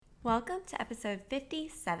Welcome to episode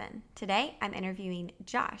 57. Today I'm interviewing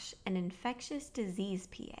Josh, an infectious disease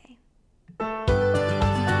PA.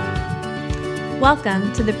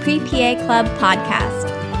 Welcome to the Pre-PA Club podcast.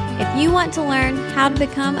 If you want to learn how to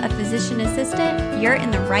become a physician assistant, you're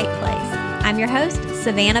in the right place. I'm your host,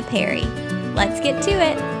 Savannah Perry. Let's get to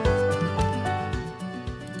it.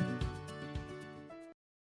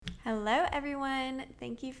 Hello, everyone.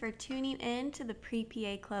 Thank you for tuning in to the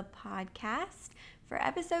Pre-PA Club podcast for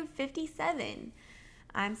episode 57.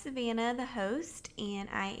 I'm Savannah, the host, and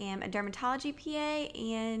I am a dermatology PA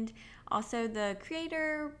and also the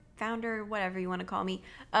creator, founder, whatever you want to call me,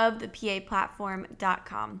 of the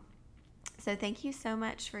PAplatform.com. So thank you so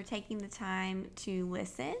much for taking the time to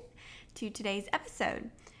listen to today's episode.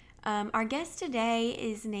 Our guest today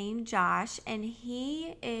is named Josh, and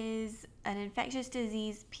he is an infectious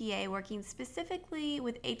disease PA working specifically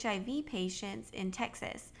with HIV patients in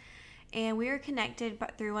Texas. And we were connected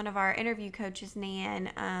through one of our interview coaches,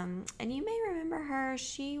 Nan. And you may remember her.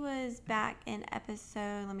 She was back in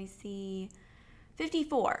episode,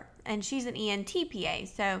 54. And she's an ENT PA.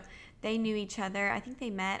 So they knew each other. I think they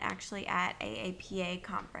met actually at AAPA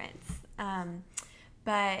conference.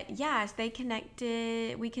 But yeah, they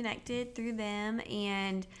connected. We connected through them.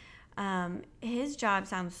 And his job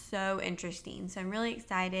sounds so interesting. So I'm really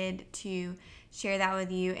excited to share that with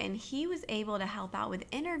you. And he was able to help out with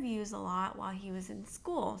interviews a lot while he was in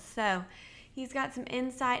school. So he's got some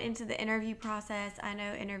insight into the interview process. I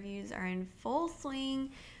know interviews are in full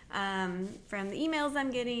swing from the emails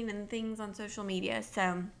I'm getting and things on social media.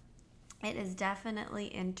 So it is definitely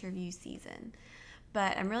interview season.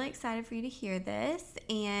 But I'm really excited for you to hear this.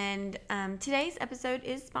 And today's episode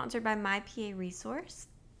is sponsored by My PA Resource,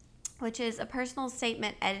 which is a personal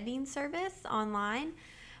statement editing service online.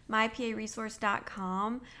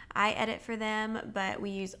 myparesource.com. I edit for them, but we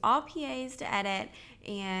use all PAs to edit,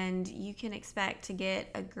 and you can expect to get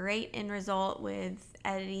a great end result with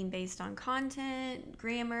editing based on content,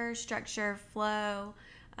 grammar, structure, flow,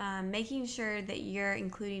 making sure that you're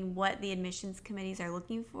including what the admissions committees are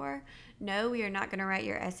looking for. No, we are not going to write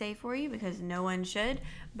your essay for you because no one should,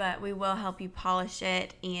 but we will help you polish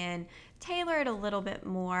it and tailor it a little bit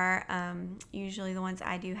more. Usually the ones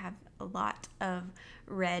I do have a lot of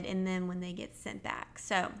red in them when they get sent back.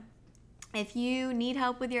 So if you need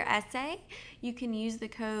help with your essay, you can use the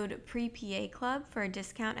code PREPA Club for a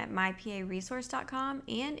discount at myparesource.com.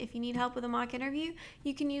 And if you need help with a mock interview,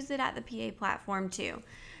 you can use it at the PA platform too.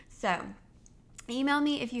 So email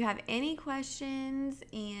me if you have any questions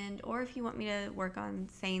or if you want me to work on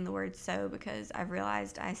saying the word so, because I've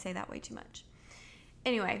realized I say that way too much.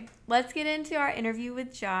 Anyway, let's get into our interview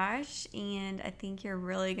with Josh, and I think you're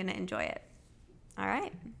really going to enjoy it. All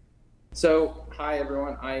right. So, hi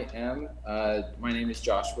everyone. My name is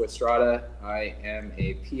Joshua Estrada. I am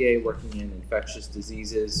a PA working in infectious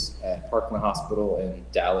diseases at Parkland Hospital in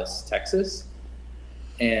Dallas, Texas.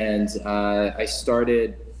 And I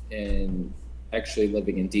started actually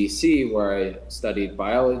living in DC, where I studied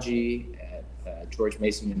biology at George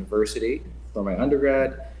Mason University for my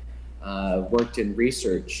undergrad. Worked in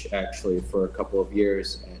research actually for a couple of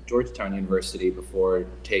years at Georgetown University before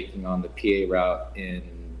taking on the PA route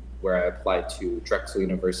where I applied to Drexel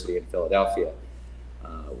University in Philadelphia,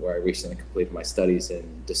 where I recently completed my studies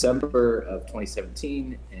in December of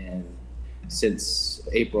 2017. And since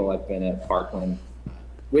April, I've been at Parkland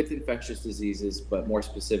with infectious diseases, but more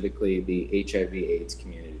specifically the HIV/AIDS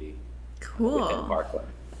community. Cool. Within Parkland.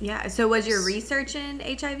 Yeah. So was your research in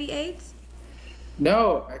HIV/AIDS?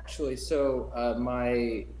 No, actually. So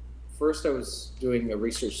I was doing a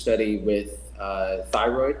research study with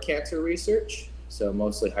thyroid cancer research, so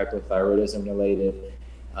mostly hypothyroidism related.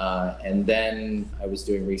 And then I was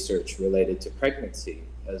doing research related to pregnancy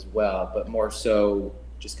as well, but more so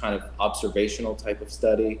just kind of observational type of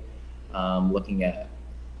study, looking at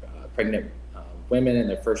pregnant women in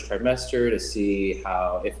their first trimester to see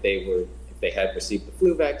if they had received the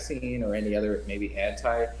flu vaccine or any other maybe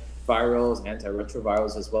antivirals,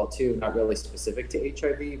 antiretrovirals as well too, not really specific to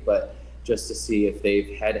HIV, but just to see if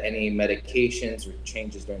they've had any medications or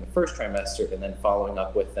changes during the first trimester, and then following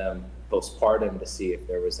up with them postpartum to see if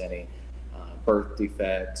there was any birth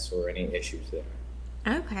defects or any issues there.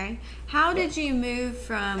 Okay. How did you move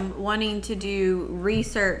from wanting to do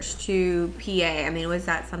research to PA? I mean, was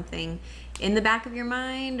that something in the back of your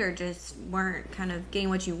mind, or just weren't kind of getting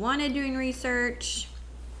what you wanted doing research?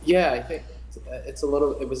 Yeah, I think it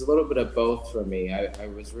was a little bit of both for me. I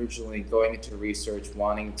was originally going into research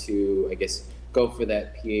wanting to, I guess, go for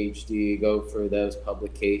that PhD, go for those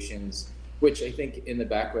publications, which I think in the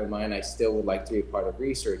back of my mind, I still would like to be a part of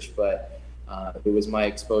research, but It was my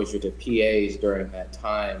exposure to PAs during that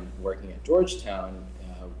time working at Georgetown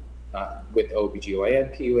with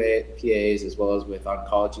OBGYN PAs as well as with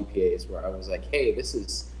oncology PAs, where I was like, hey, this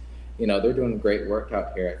is, they're doing great work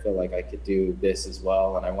out here. I feel like I could do this as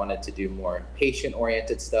well. And I wanted to do more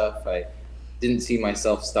patient-oriented stuff. I didn't see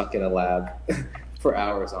myself stuck in a lab for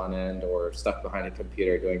hours on end or stuck behind a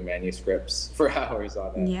computer doing manuscripts for hours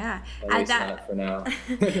on end. Yeah. At least not for now.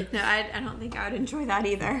 No, I don't think I would enjoy that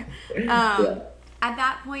either. Yeah. At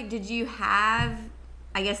that point, did you have,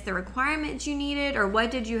 I guess, the requirements you needed, or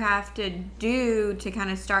what did you have to do to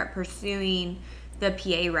kind of start pursuing the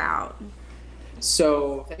PA route?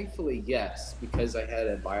 So thankfully, yes, because I had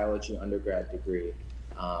a biology undergrad degree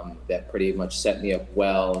that pretty much set me up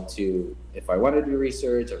well to, if I wanted to do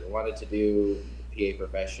research or wanted to do the PA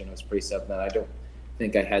profession, it was pretty something that I don't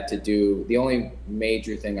think I had to do. The only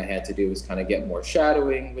major thing I had to do was kind of get more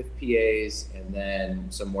shadowing with PAs and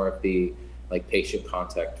then some more of the patient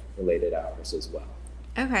contact related hours as well.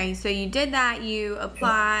 Okay, so you did that, you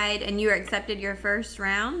applied, and you were accepted your first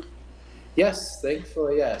round? Yes,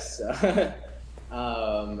 thankfully, yes. I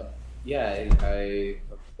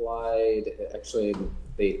applied. Actually,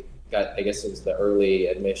 they got, I guess it was the early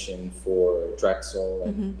admission for Drexel.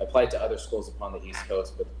 And I applied to other schools upon the East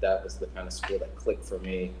Coast, but that was the kind of school that clicked for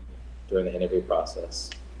me during the interview process.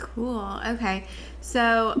 Cool. Okay.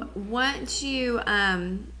 So once you,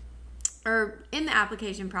 or in the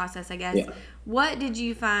application process, I guess, what did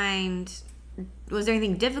you find? Was there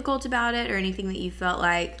anything difficult about it or anything that you felt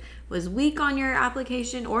like was weak on your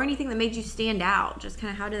application or anything that made you stand out? Just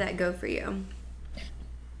kind of how did that go for you?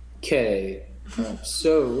 Okay.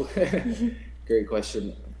 So great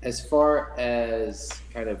question. As far as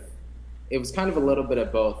it was kind of a little bit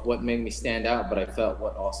of both. What made me stand out, but I felt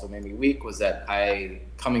what also made me weak was that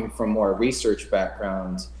coming from more research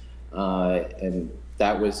background, and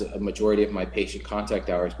that was a majority of my patient contact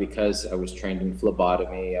hours because I was trained in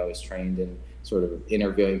phlebotomy. I was trained in sort of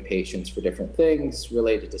interviewing patients for different things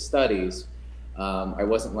related to studies. I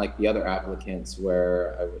wasn't like the other applicants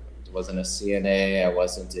where I wasn't a CNA, I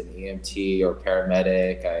wasn't an EMT or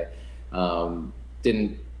paramedic. I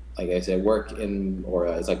didn't, like I said, work in or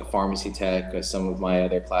as like a pharmacy tech. As some of my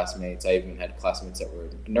other classmates, I even had classmates that were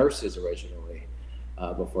nurses originally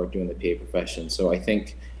before doing the PA profession. So I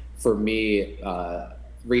think for me,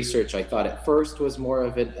 research, I thought at first was more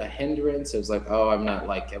of a hindrance. It was like, oh, I'm not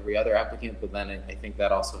like every other applicant, but then I think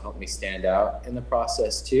that also helped me stand out in the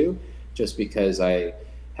process too, just because I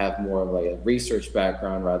have more of a research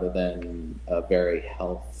background rather than a very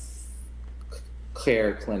health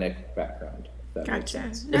care clinic background. If that makes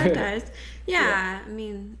sense. No, it does. Yeah, I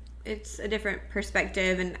mean, it's a different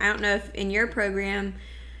perspective, and I don't know if in your program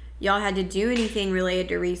y'all had to do anything related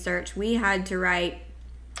to research. We had to write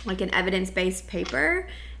like an evidence-based paper,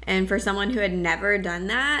 and for someone who had never done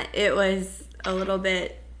that, it was a little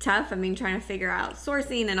bit tough. I mean, trying to figure out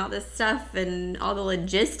sourcing and all this stuff and all the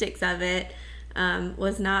logistics of it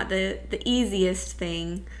was not the easiest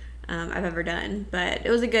thing I've ever done, but it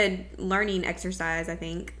was a good learning exercise, I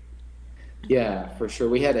think. Yeah, for sure.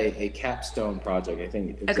 We had a capstone project. I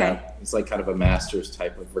think it's like kind of a master's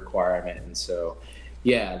type of requirement, and so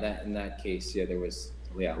that in that case, there was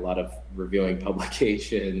a lot of reviewing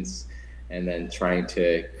publications and then trying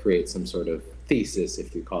to create some sort of thesis,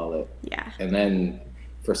 if you call it. Yeah. And then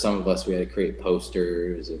for some of us, we had to create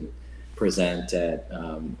posters and present at,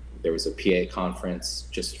 there was a PA conference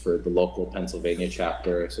just for the local Pennsylvania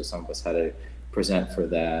chapter. So some of us had to present for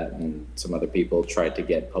that, and some other people tried to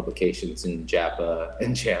get publications in JAPA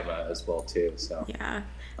and JAMA as well too. So yeah.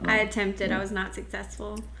 I attempted. I was not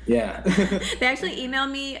successful. Yeah. They actually emailed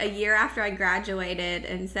me a year after I graduated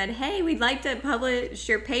and said, hey, we'd like to publish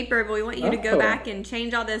your paper, but we want you to go back and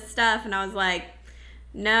change all this stuff. And I was like,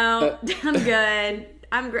 no, I'm good.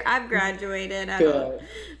 I've graduated.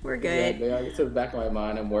 We're good. Yeah, it's in the back of my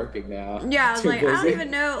mind. I'm working now. Yeah, I was like, busy. I don't even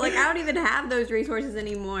know. Like, I don't even have those resources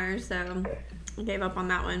anymore. So I gave up on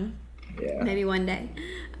that one. Yeah. Maybe one day.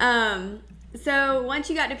 So once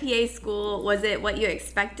you got to PA school, was it what you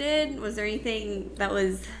expected? Was there anything that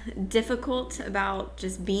was difficult about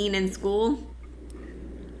just being in school?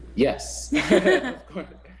 Yes, of course.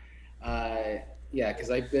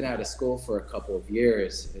 Because I've been out of school for a couple of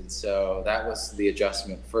years, and so that was the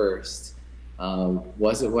adjustment first.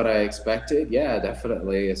 Was it what I expected? Yeah,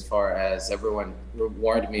 definitely. As far as everyone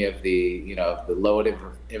warned me of the load of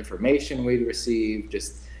information we'd receive,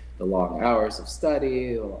 just the long hours of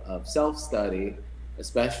study, of self-study,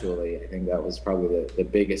 especially. I think that was probably the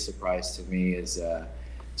biggest surprise to me is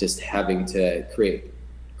just having to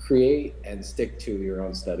create and stick to your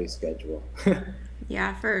own study schedule.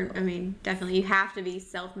 Yeah, definitely you have to be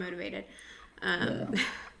self-motivated. um,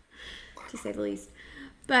 to say the least.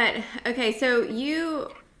 But okay, so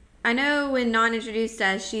I know when Non introduced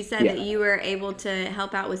us, she said that you were able to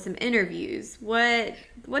help out with some interviews. What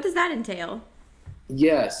does that entail?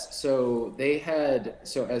 Yes, so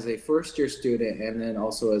as a first year student and then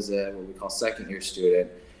also as a what we call second year student,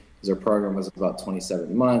 because our program was about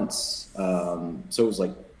 27 months. So it was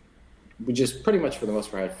like we just pretty much for the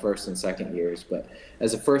most part had first and second years. But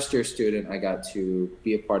as a first year student, I got to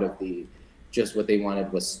be a part of just what they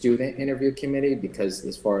wanted was student interview committee, because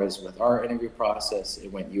as far as with our interview process,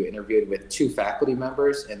 you interviewed with 2 faculty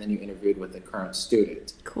members and then you interviewed with a current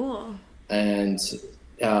student. Cool. And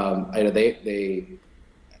I know they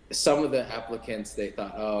some of the applicants, they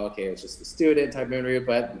thought, oh, okay, it's just a student type interview,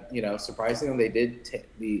 but surprisingly, they did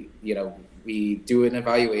we do an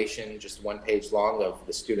evaluation, just 1 page long of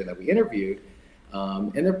the student that we interviewed,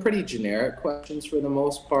 and they're pretty generic questions for the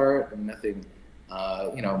most part, and nothing,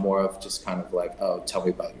 more of just kind of like, oh, tell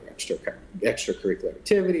me about your extracurricular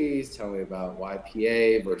activities, tell me about why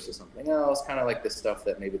PA versus something else, kind of like the stuff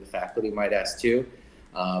that maybe the faculty might ask too.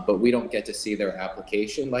 But we don't get to see their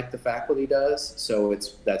application like the faculty does, so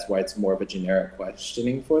that's why it's more of a generic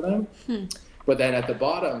questioning for them. But then at the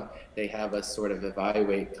bottom, they have us sort of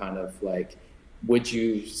evaluate kind of like, would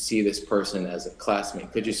you see this person as a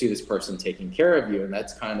classmate? Could you see this person taking care of you? And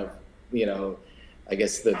that's kind of, I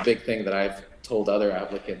guess the big thing that I've told other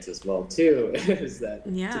applicants as well too, is that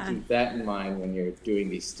to keep that in mind when you're doing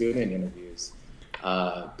these student interviews.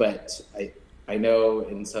 But I know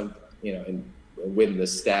in some, when the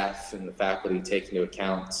staff and the faculty take into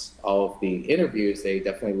account all of the interviews, they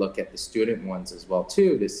definitely look at the student ones as well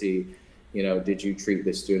too, to see, did you treat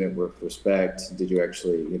the student with respect? Did you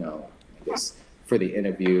actually, I guess for the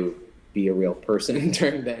interview, be a real person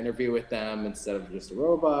during the interview with them instead of just a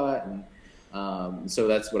robot? And so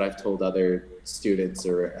that's what I've told other students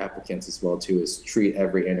or applicants as well too, is treat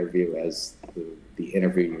every interview as the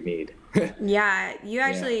interview you need. Yeah, you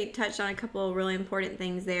actually touched on a couple of really important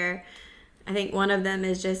things there. I think one of them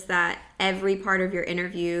is just that every part of your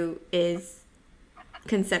interview is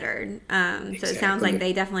considered. Exactly. So it sounds like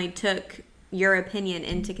they definitely took your opinion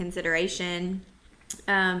into consideration.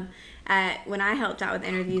 When I helped out with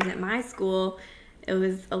interviews at my school, it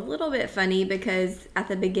was a little bit funny because at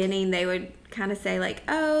the beginning they would kind of say like,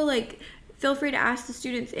 oh, like feel free to ask the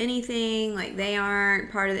students anything, like they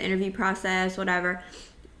aren't part of the interview process, whatever,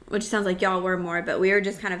 which sounds like y'all were more, but we were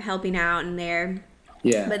just kind of helping out in there.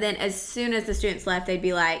 Yeah. But then as soon as the students left, they'd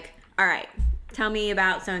be like, all right, tell me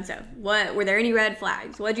about so-and-so. What, were there any red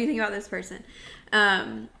flags? What do you think about this person?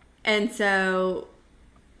 And so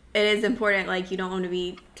it is important, like you don't want to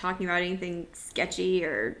be talking about anything sketchy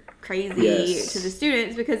or crazy to the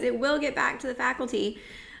students, because it will get back to the faculty.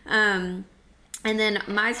 And then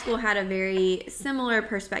my school had a very similar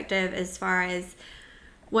perspective as far as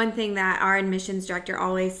one thing that our admissions director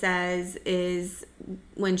always says is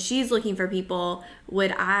when she's looking for people,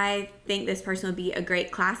 would I think this person would be a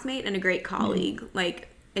great classmate and a great colleague? Mm-hmm. Like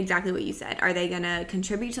exactly what you said. Are they going to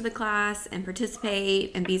contribute to the class and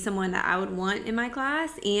participate and be someone that I would want in my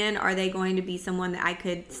class? And are they going to be someone that I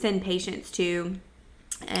could send patients to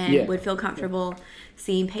and would feel comfortable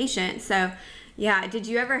seeing patients? So, yeah. Did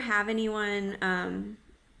you ever have anyone,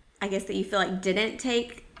 I guess, that you feel like didn't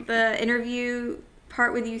take the interview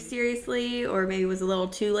part with you seriously, or maybe was a little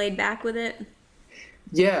too laid back with it?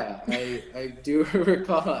 Yeah, I do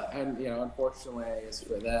recall, and unfortunately, I guess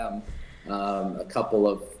for them, a couple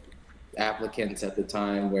of applicants at the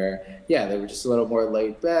time where they were just a little more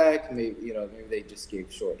laid back. Maybe they just gave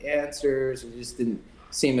short answers, or just didn't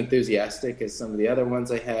seem enthusiastic as some of the other ones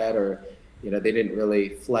I had, or they didn't really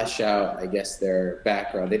flesh out, I guess, their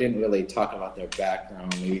background. They didn't really talk about their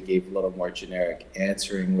background. Maybe gave a little more generic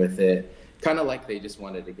answering with it. Kind of like they just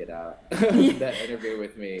wanted to get out that interview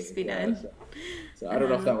with me. Just be done. So I don't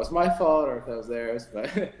know if that was my fault or if that was theirs, but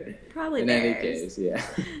probably in theirs. Any case, yeah.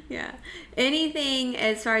 Yeah. Anything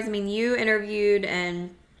as far as, you interviewed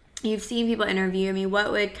and you've seen people interview.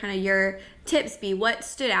 What would kind of your tips be? What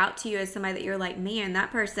stood out to you as somebody that you're like, man, that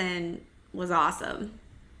person was awesome?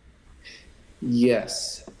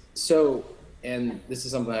 Yes. So, and this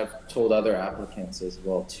is something I've told other applicants as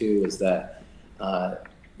well too, is that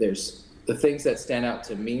there's the things that stand out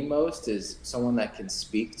to me most is someone that can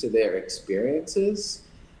speak to their experiences,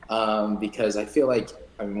 because I feel like,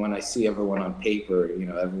 when I see everyone on paper,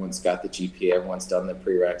 everyone's got the GPA, everyone's done the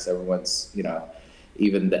prereqs, everyone's,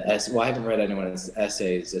 even the I haven't read anyone's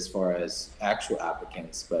essays as far as actual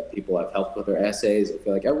applicants, but people I've helped with their essays. I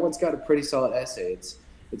feel like everyone's got a pretty solid essay.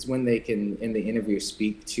 It's when they can, in the interview,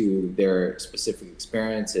 speak to their specific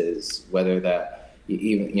experiences, whether that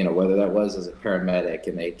even, whether that was as a paramedic,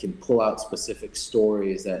 and they can pull out specific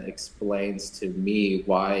stories that explains to me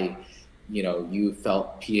why, you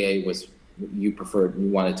felt you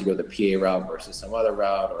wanted to go the PA route versus some other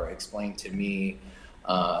route, or explain to me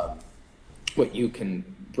what you can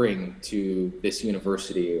bring to this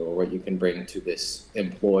university, or what you can bring to this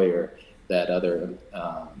employer that other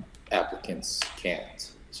applicants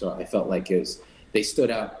can't. So I felt like they stood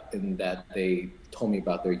out in that they told me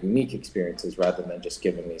about their unique experiences rather than just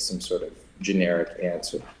giving me some sort of generic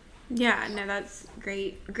answer. Yeah, no, that's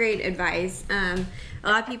great advice. A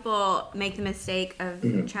lot of people make the mistake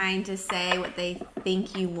of trying to say what they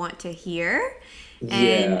think you want to hear,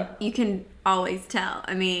 and you can always tell.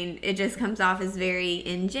 I mean, it just comes off as very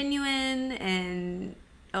ingenuine and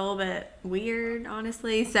a little bit weird,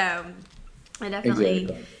 honestly. So I definitely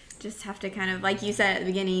just have to kind of, like you said at the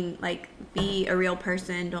beginning, like, be a real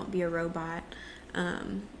person, don't be a robot.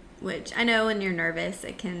 Which I know when you're nervous,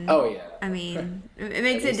 it can. Oh yeah. I mean, it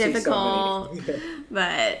makes it difficult,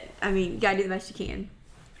 but I mean, you gotta do the best you can.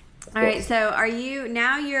 All right. So,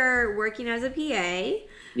 you're working as a PA?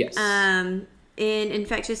 Yes. In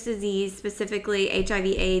infectious disease, specifically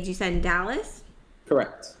HIV/AIDS. You said in Dallas.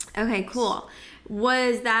 Correct. Okay. Cool.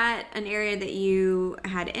 Was that an area that you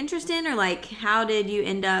had interest in, or like, how'd you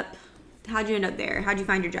end up there? How'd you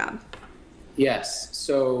find your job? Yes.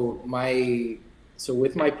 So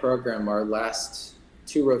with my program, our last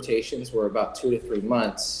 2 rotations were about 2 to 3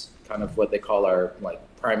 months, kind of what they call our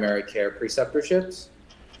primary care preceptorships.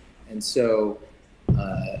 And so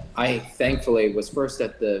I thankfully was first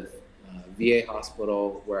at the VA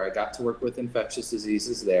hospital, where I got to work with infectious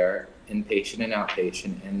diseases there, inpatient and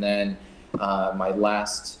outpatient. And then my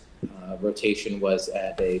last rotation was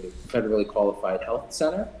at a federally qualified health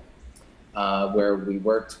center, where we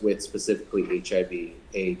worked with specifically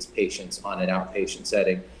HIV/AIDS patients on an outpatient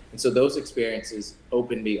setting. And so those experiences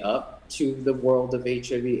opened me up to the world of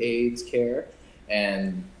HIV/AIDS care.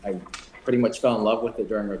 And I pretty much fell in love with it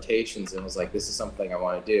during rotations and was like, this is something I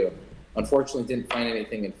want to do. Unfortunately, didn't find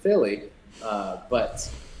anything in Philly,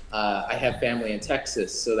 but I have family in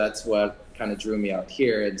Texas, so that's what kind of drew me out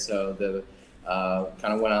here. And so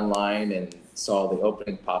kind of went online and saw the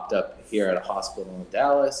opening popped up here at a hospital in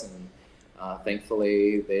Dallas, and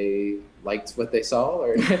thankfully they liked what they saw,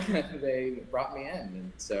 or they brought me in.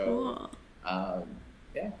 And so, cool.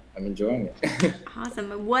 I'm enjoying it.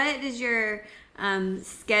 Awesome. What does your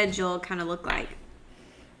schedule kind of look like?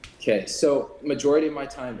 Okay, so majority of my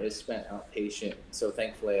time is spent outpatient. So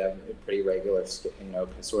thankfully I have a pretty regular,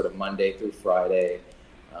 sort of Monday through Friday,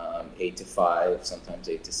 8 to 5, sometimes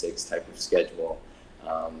 8 to 6 type of schedule.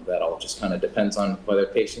 That all just kind of depends on whether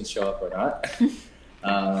patients show up or not.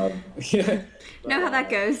 Know how that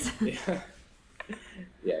goes.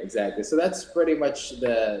 Yeah, exactly. So that's pretty much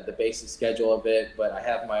the basic schedule of it, but I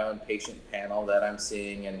have my own patient panel that I'm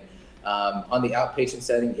seeing. And on the outpatient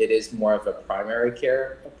setting, it is more of a primary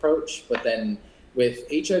care approach. But then with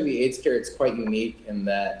HIV/AIDS care, it's quite unique in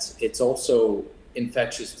that it's also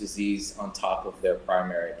infectious disease on top of their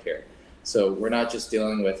primary care. So we're not just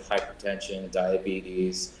dealing with hypertension,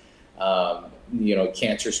 diabetes,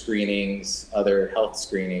 cancer screenings, other health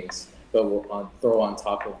screenings, but we'll throw on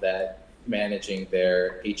top of that managing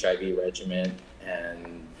their HIV regimen,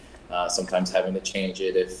 and sometimes having to change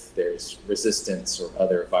it if there's resistance or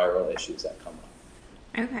other viral issues that come up.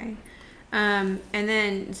 Okay. And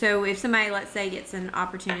then, so if somebody, let's say, gets an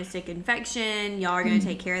opportunistic infection, y'all are going to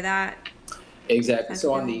take care of that? Exactly.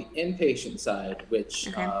 So on the inpatient side, which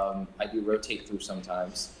I do rotate through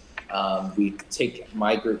sometimes,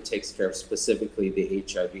 my group takes care of specifically the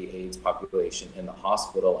HIV/AIDS population in the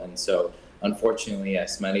hospital. And so unfortunately,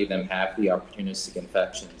 yes, many of them have the opportunistic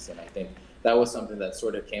infections. And I think that was something that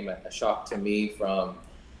sort of came a shock to me from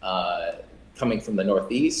coming from the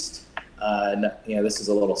Northeast. This is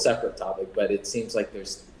a little separate topic, but it seems like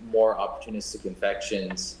there's more opportunistic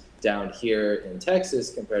infections down here in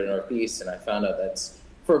Texas compared to Northeast. And I found out that's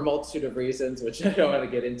for a multitude of reasons, which I don't want to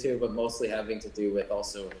get into, but mostly having to do with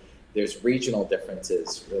also there's regional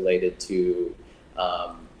differences related to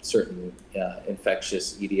certain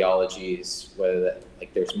infectious etiologies, whether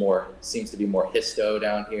seems to be more histo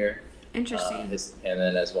down here. Interesting. And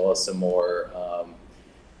then as well as some more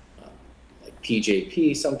like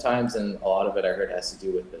PJP sometimes, and a lot of it I heard has to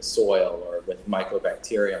do with the soil or with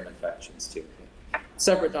mycobacterium infections too.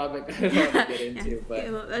 Separate topic I don't want to get into,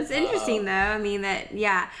 but well, that's interesting though. I mean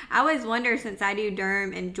I always wonder, since I do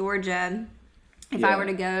derm in Georgia, if I were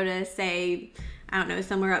to go to, say, I don't know,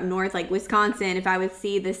 somewhere up north like Wisconsin, if I would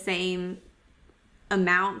see the same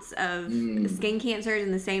amounts of skin cancers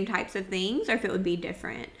and the same types of things, or if it would be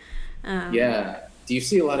different. Do you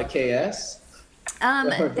see a lot of KS?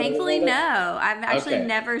 Thankfully, no. I've actually Okay.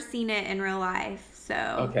 never seen it in real life,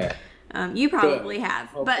 so Okay. you Good. probably have.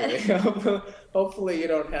 But Hopefully, hopefully you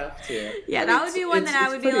don't have to. yeah, I mean, that would be one that I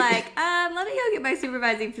it's would be pretty. like, let me go get my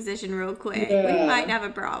supervising physician real quick. We might Yeah. have a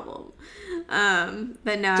problem.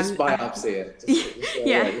 But no, Just biopsy it. Just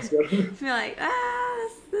yeah. yeah. Just go. Be like,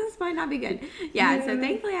 this might not be good. Yeah, so Yeah.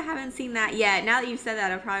 thankfully I haven't seen that yet. Now that you've said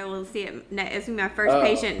that, I probably will see it. It's gonna be my first Oh,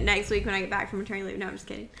 patient next week when I get back from maternity leave. No, I'm just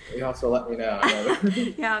kidding. you have to let me know.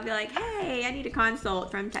 I Yeah, I'll be like, hey, I need a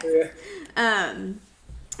consult from Texas. yeah.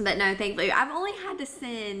 But no, thankfully, I've had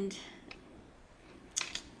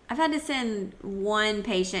to send one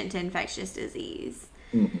patient to infectious disease,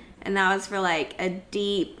 Mhm. and that was for like a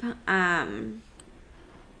deep,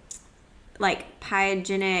 like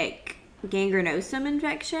pyogenic gangrenosome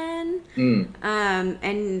infection.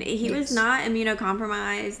 And he was Yes. not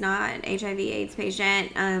immunocompromised, not an HIV/AIDS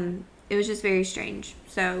patient. It was just very strange.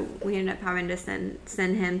 So we ended up having to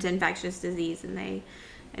send him to infectious disease, and they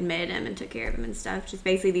admitted him and took care of him and stuff. Just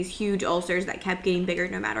basically these huge ulcers that kept getting bigger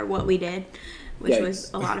no matter what we did, which was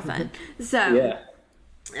Yikes. a lot of fun. So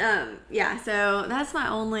Yeah. yeah, so that's my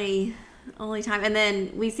only time. And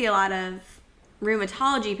then we see a lot of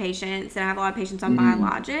rheumatology patients, and I have a lot of patients on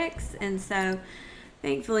biologics, and so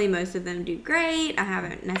thankfully most of them do great. I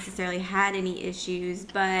haven't necessarily had any issues,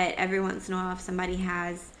 but every once in a while if somebody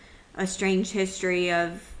has a strange history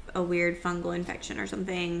of a weird fungal infection or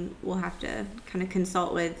something, we'll have to kind of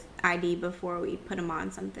consult with ID before we put them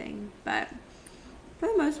on something. But for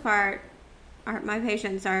the most part, my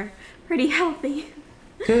patients are pretty healthy.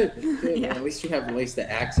 Good, good. Yeah. And at least you have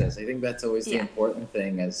the access. I think that's always the Yeah. important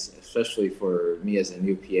thing, as especially for me as a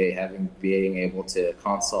new PA, being able to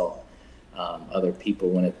consult other people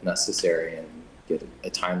when it's necessary and get a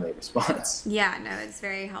timely response. Yeah, no, it's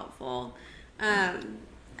very helpful. I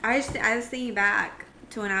was thinking back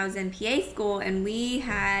to when I was in PA school, and we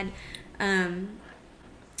had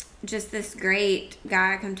just this great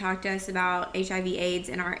guy come talk to us about HIV/AIDS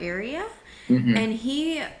in our area, and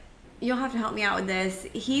you'll have to help me out with this.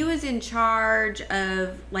 He was in charge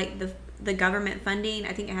of like the government funding.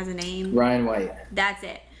 I think it has a name. Ryan White. That's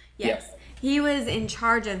it. Yes. Yep. He was in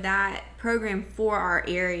charge of that program for our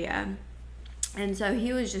area. And so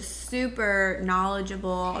he was just super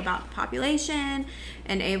knowledgeable about the population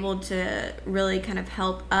and able to really kind of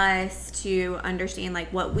help us to understand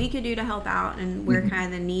like what we could do to help out and where kind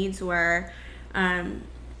of the needs were.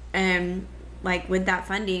 And like with that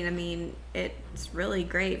funding, I mean, it's really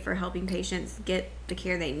great for helping patients get the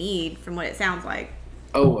care they need from what it sounds like.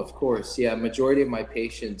 Oh, of course. Yeah. Majority of my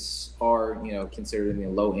patients are, considered in the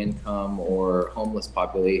low income or homeless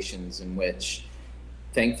populations, in which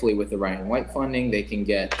thankfully with the Ryan White funding, they can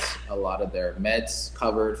get a lot of their meds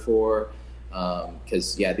covered for,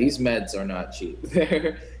 because these meds are not cheap.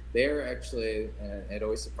 They're actually, and it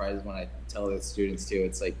always surprises when I tell the students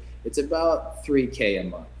too, it's about $3,000 a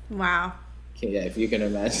month. Wow. Okay, yeah, if you can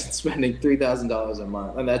imagine spending $3,000 a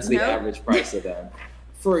month, and that's the average price of them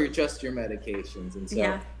for just your medications. And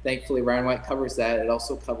so thankfully Ryan White covers that. It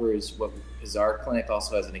also covers because our clinic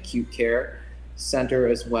also has an acute care center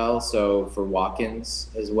as well, so for walk-ins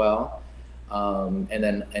as well, and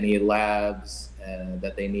then any labs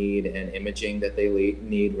that they need and imaging that they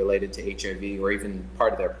need related to HIV or even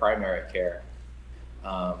part of their primary care,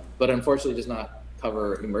 but unfortunately does not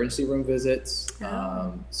cover emergency room visits.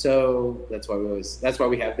 So that's why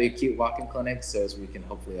we have the acute walk-in clinics, so as we can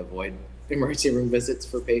hopefully avoid emergency room visits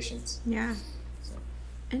for patients. Yeah. So.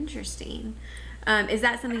 Interesting. Is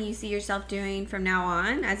that something you see yourself doing from now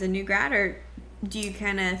on as a new grad, or do you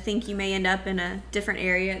kind of think you may end up in a different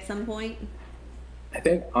area at some point? I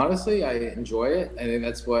think honestly I enjoy it. I think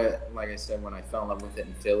that's what, like I said, when I fell in love with it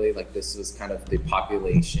in Philly, like this was kind of the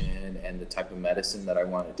population and the type of medicine that I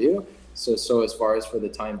want to do. So as far as for the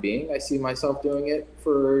time being, I see myself doing it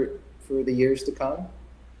for the years to come.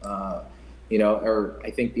 Or I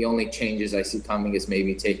think the only changes I see coming is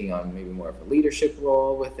maybe taking on maybe more of a leadership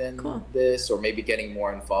role within this, or maybe getting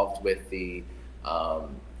more involved with the,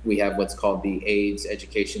 we have what's called the AIDS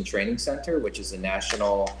Education Training Center, which is a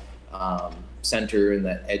national center and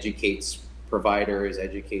that educates providers,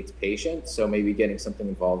 educates patients. So maybe getting something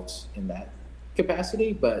involved in that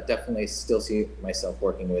capacity, but definitely still see myself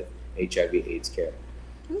working with HIV/AIDS care.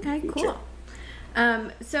 Okay, cool.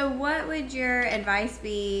 So what would your advice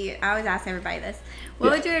be? I always ask everybody this.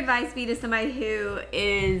 What would your advice be to somebody who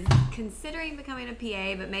is considering becoming a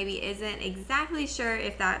PA, but maybe isn't exactly sure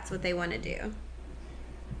if that's what they want to do?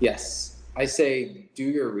 Yes, I say do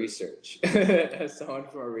your research. As someone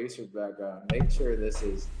from a research background, make sure this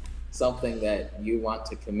is something that you want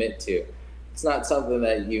to commit to. It's not something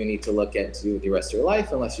that you need to look at to do with the rest of your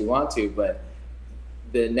life unless you want to, but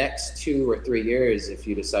the next 2 or 3 years, if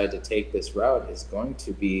you decide to take this route, is going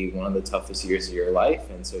to be one of the toughest years of your life.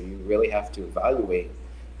 And so you really have to evaluate,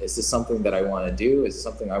 is this something that I want to do? Is it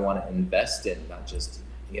something I want to invest in, not just,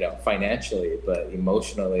 financially, but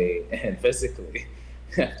emotionally and physically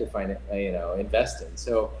have to invest in.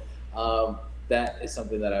 So that is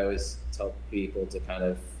something that I always tell people to kind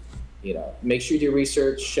of, make sure you do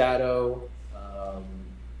research, shadow,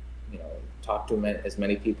 talk to as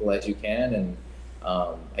many people as you can. And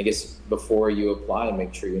I guess before you apply,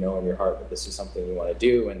 make sure you know in your heart that this is something you want to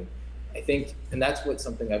do. And I think, and that's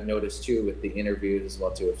something I've noticed too with the interviews as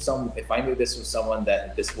well too. If I knew this was someone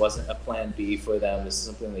that this wasn't a plan B for them, this is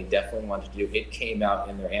something they definitely wanted to do, it came out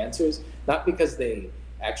in their answers, not because they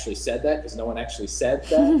actually said that, because no one actually said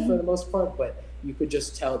that for the most part, but you could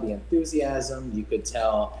just tell the enthusiasm, you could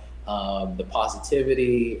tell the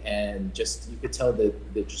positivity, and you could tell the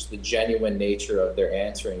genuine nature of their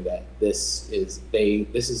answering that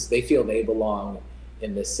they feel they belong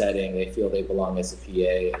in this setting, they feel they belong as a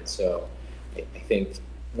PA. And so I think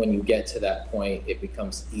when you get to that point, it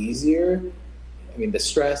becomes easier. I mean, the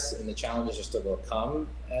stress and the challenges are still going to come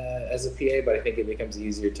as a PA, but I think it becomes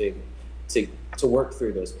easier to work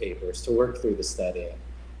through those papers, to work through the studying,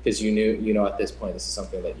 because you know at this point this is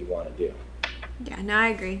something that you want to do. Yeah, no, I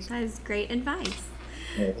agree. That is great advice.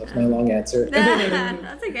 Yeah, that's my long answer.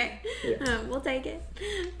 That's okay. Yeah. We'll take it.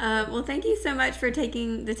 Well, thank you so much for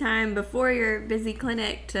taking the time before your busy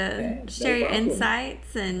clinic to share your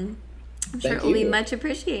insights, and I'm sure it will be much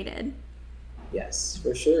appreciated. Yes,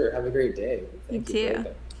 for sure. Have a great day. You too.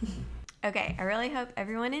 Okay, I really hope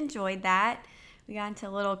everyone enjoyed that. We got into a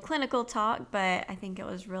little clinical talk, but I think it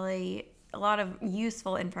was really a lot of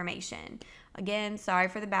useful information. Again, sorry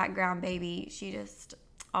for the background baby. She just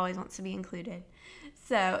always wants to be included.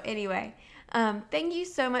 So anyway, thank you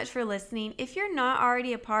so much for listening. If you're not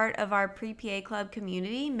already a part of our Pre-PA Club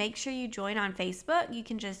community, make sure you join on Facebook. You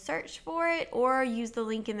can just search for it or use the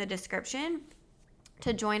link in the description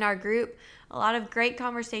to join our group. A lot of great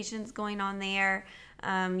conversations going on there. You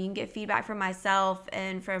can get feedback from myself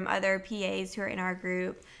and from other PAs who are in our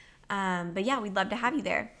group. But yeah, we'd love to have you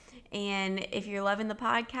there. And if you're loving the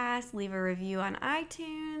podcast, leave a review on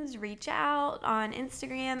iTunes, reach out on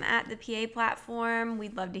Instagram at the PA platform.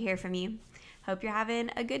 We'd love to hear from you. Hope you're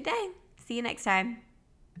having a good day. See you next time.